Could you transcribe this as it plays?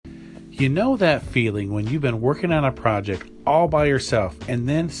You know that feeling when you've been working on a project all by yourself and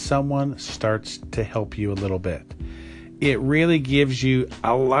then someone starts to help you a little bit. It really gives you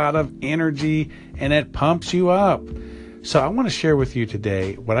a lot of energy and it pumps you up. So I want to share with you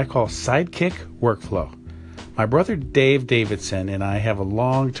today what I call Sidekick Workflow. My brother Dave Davidson and I have a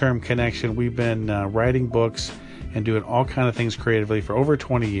long-term connection. We've been writing books and doing all kinds of things creatively for over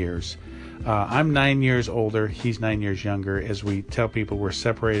 20 years. I'm 9 years older. He's 9 years younger. As we tell people, we're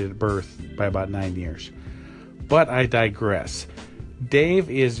separated at birth by about 9 years. But I digress. Dave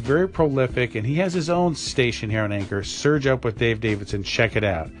is very prolific, and he has his own station here on Anchor. Surge Up with Dave Davidson. Check it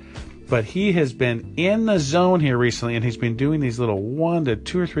out. But he has been in the zone here recently, and he's been doing these little 1 to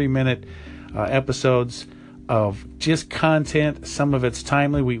 2 or 3 minute episodes of just content. Some of it's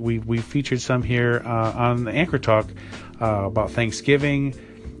timely. We featured some here on the Anchor Talk about Thanksgiving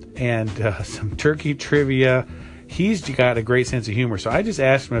and some turkey trivia. He's got a great sense of humor. So I just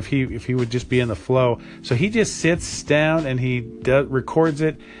asked him if he would just be in the flow. So he just sits down and he records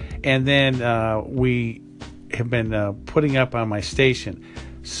it. And then we have been putting up on my station.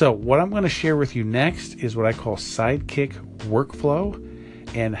 So what I'm going to share with you next is what I call Sidekick Workflow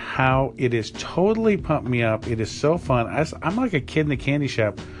and how it is totally pumped me up. It is so fun. I'm like a kid in the candy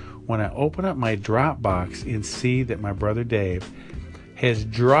shop when I open up my Dropbox and see that my brother Dave has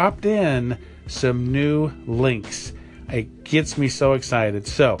dropped in some new links. It gets me so excited.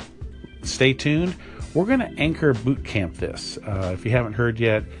 So stay tuned. We're going to Anchor Bootcamp this. If you haven't heard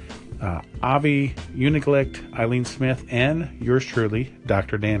yet, Avi Uniglicht, Eileen Smith, and yours truly,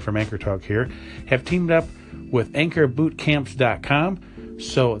 Dr. Dan from Anchor Talk here, have teamed up with AnchorBootcamps.com.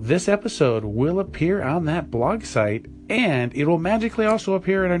 So this episode will appear on that blog site, and it will magically also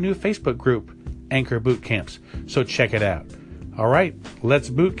appear in our new Facebook group, Anchor Bootcamps. So check it out. All right, let's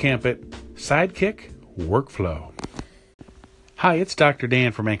boot camp it. Sidekick Workflow. Hi, it's Dr.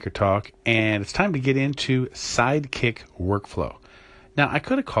 Dan from Anchor Talk, and it's time to get into Sidekick Workflow. Now, I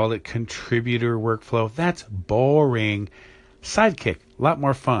could have called it Contributor Workflow. That's boring. Sidekick, a lot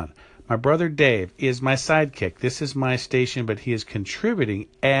more fun. My brother Dave is my sidekick. This is my station, but he is contributing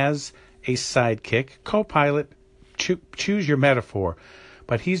as a sidekick, co-pilot, choose your metaphor.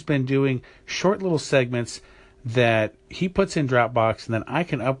 But he's been doing short little segments that he puts in Dropbox, and then I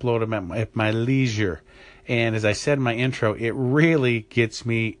can upload them at my leisure. And as I said in my intro, it really gets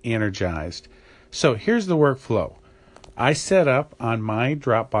me energized. So here's the workflow. I set up on my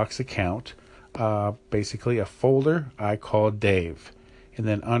Dropbox account basically a folder I call Dave. And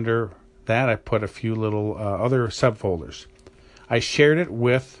then under that, I put a few little other subfolders. I shared it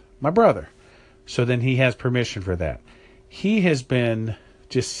with my brother. So then he has permission for that. He has been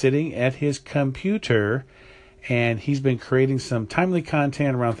just sitting at his computer, and he's been creating some timely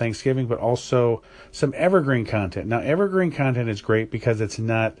content around Thanksgiving, but also some evergreen content. Now, evergreen content is great because it's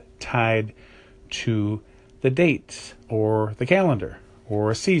not tied to the dates or the calendar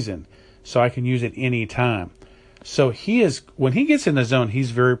or a season, so I can use it any time. So when he gets in the zone, he's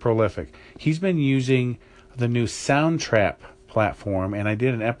very prolific. He's been using the new Soundtrap platform, and I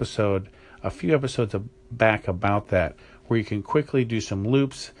did a few episodes back about that, where you can quickly do some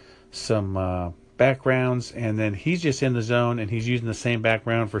loops, some backgrounds, and then he's just in the zone and he's using the same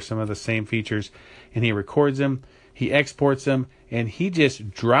background for some of the same features, and he records them, he exports them, and he just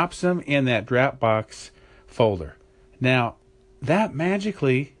drops them in that Dropbox folder. Now, that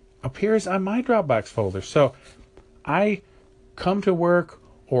magically appears on my Dropbox folder. So I come to work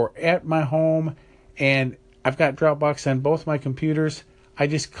or at my home and I've got Dropbox on both my computers. I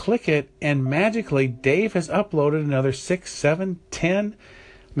just click it and magically Dave has uploaded another 6, 7, 10. I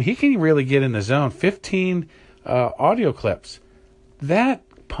mean, he can really get in the zone. 15 audio clips. That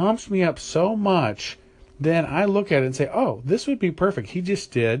pumps me up so much. Then I look at it and say, oh, this would be perfect. He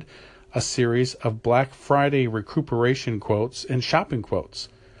just did a series of Black Friday recuperation quotes and shopping quotes.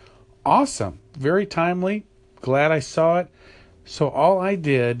 Awesome. Very timely. Glad I saw it. So all I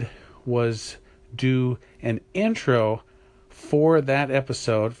did was do an intro for that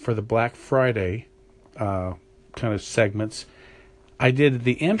episode for the Black Friday kind of segments. I did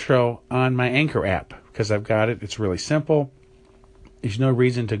the intro on my Anchor app because I've got it. It's really simple. There's no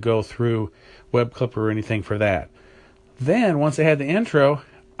reason to go through Web Clipper or anything for that. Then once I had the intro,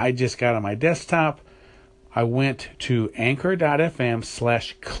 I just got on my desktop. I went to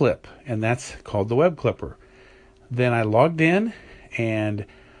anchor.fm/clip, and that's called the Web Clipper. Then I logged in and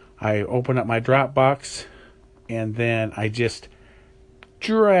I opened up my Dropbox, and then I just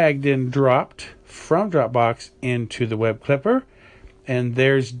dragged and dropped from Dropbox into the Web Clipper. And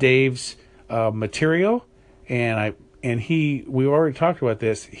there's Dave's material, and we already talked about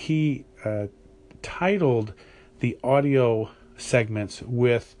this. He titled the audio segments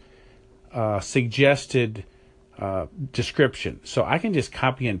with suggested description. So I can just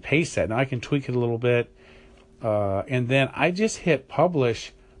copy and paste that. Now I can tweak it a little bit. And then I just hit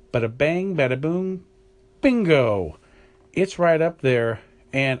publish. Bada bang, bada boom, bingo. It's right up there.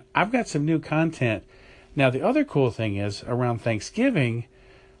 And I've got some new content. Now, the other cool thing is around Thanksgiving,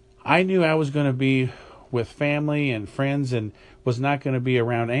 I knew I was going to be with family and friends and was not going to be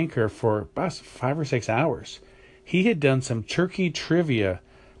around Anchor for about 5 or 6 hours. He had done some turkey trivia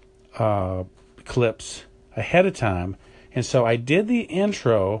clips ahead of time. And so I did the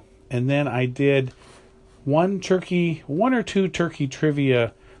intro, and then I did one or two turkey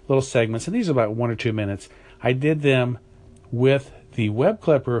trivia little segments. And these are about 1 or 2 minutes. I did them with the web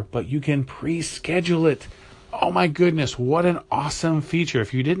clipper, but you can pre-schedule it. Oh my goodness, what an awesome feature.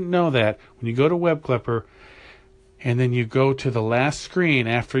 If you didn't know that, when you go to web clipper and then you go to the last screen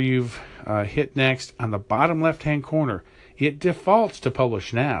after you've hit next, on the bottom left hand corner, it defaults to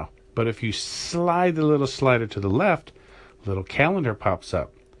publish now. But if you slide the little slider to the left, a little calendar pops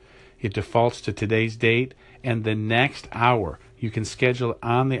up. It defaults to today's date and the next hour. You can schedule it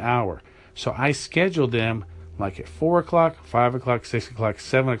on the hour. So I scheduled them like at 4 o'clock, 5 o'clock, 6 o'clock,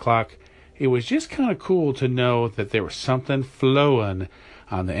 7 o'clock. It was just kind of cool to know that there was something flowing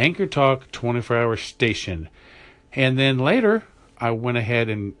on the Anchor Talk 24-hour station. And then later, I went ahead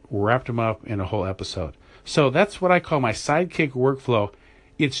and wrapped them up in a whole episode. So that's what I call my Sidekick workflow.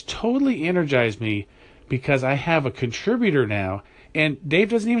 It's totally energized me because I have a contributor now. And Dave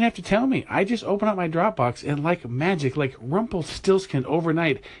doesn't even have to tell me. I just open up my Dropbox and like magic, like Rumpelstiltskin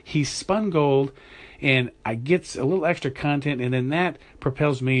overnight, he spun gold. And I get a little extra content, and then that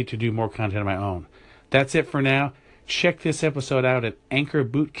propels me to do more content of my own. That's it for now. Check this episode out at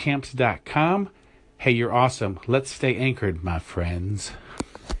anchorbootcamps.com. Hey, you're awesome. Let's stay anchored, my friends.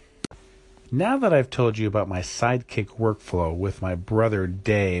 Now that I've told you about my Sidekick workflow with my brother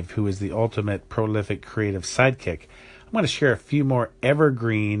Dave, who is the ultimate prolific creative sidekick, I'm going to share a few more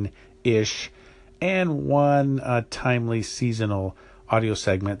evergreen-ish and one timely seasonal audio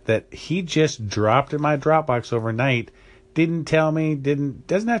segment that he just dropped in my Dropbox overnight. Didn't tell me,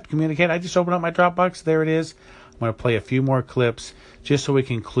 doesn't have to communicate. I just opened up my Dropbox. There it is. I'm going to play a few more clips just so we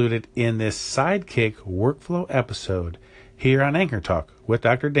can include it in this Sidekick workflow episode here on Anchor Talk with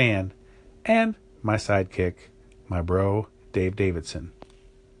Dr. Dan and my sidekick, my bro, Dave Davidson.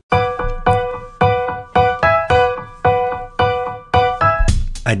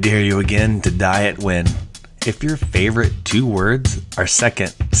 I dare you again to diet when if your favorite 2 words are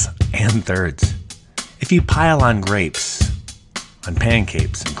seconds and thirds, if you pile on grapes, on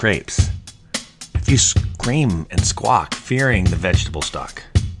pancakes and crepes, if you scream and squawk fearing the vegetable stock,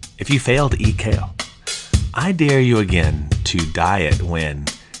 if you fail to eat kale, I dare you again to diet when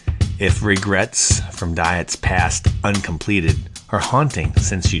if regrets from diets past uncompleted are haunting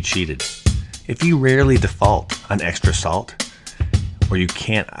since you cheated, if you rarely default on extra salt, or you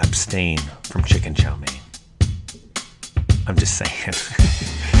can't abstain from chicken chow mein. I'm just saying,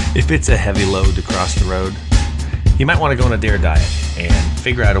 if it's a heavy load to cross the road, you might want to go on a dare diet and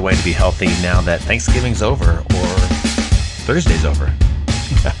figure out a way to be healthy now that Thanksgiving's over or Thursday's over.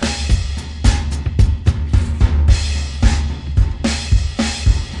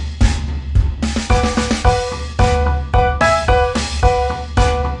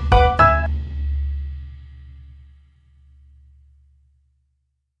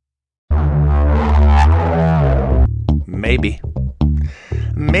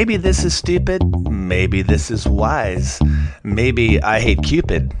 Maybe this is stupid, maybe this is wise. Maybe I hate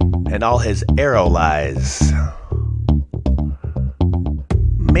Cupid and all his arrow lies.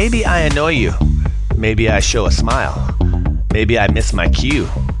 Maybe I annoy you, maybe I show a smile. Maybe I miss my cue,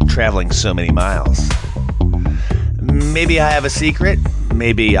 traveling so many miles. Maybe I have a secret,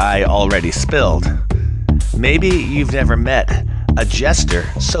 maybe I already spilled. Maybe you've never met a jester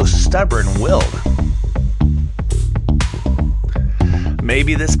so stubborn-willed.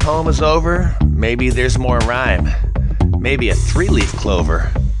 Maybe this poem is over, maybe there's more rhyme. Maybe a 3-leaf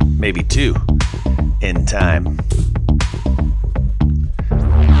clover, maybe 2 in time.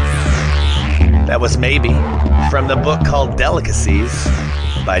 That was Maybe from the book called Delicacies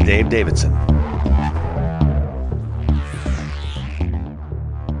by Dave Davidson.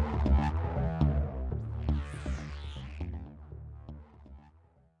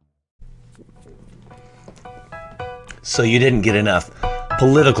 So you didn't get enough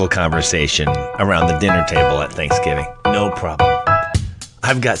political conversation around the dinner table at Thanksgiving. No problem.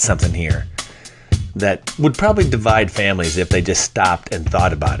 I've got something here that would probably divide families if they just stopped and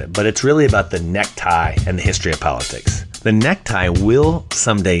thought about it. But it's really about the necktie and the history of politics. The necktie will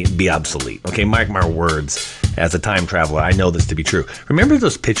someday be obsolete. Okay, mark my words. As a time traveler, I know this to be true. Remember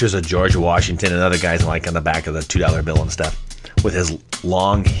those pictures of George Washington and other guys like on the back of the $2 bill and stuff with his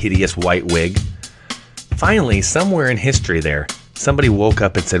long, hideous white wig? Finally, somewhere in history there, somebody woke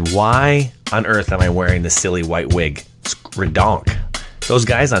up and said, why on earth am I wearing this silly white wig? It's redonk. Those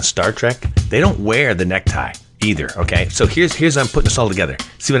guys on Star Trek, they don't wear the necktie either, okay? So here's I'm putting this all together.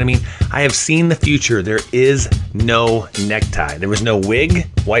 See what I mean? I have seen the future. There is no necktie. There was no wig,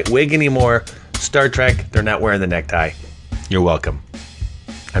 white wig anymore. Star Trek, they're not wearing the necktie. You're welcome.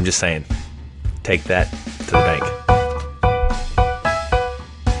 I'm just saying, take that to the bank.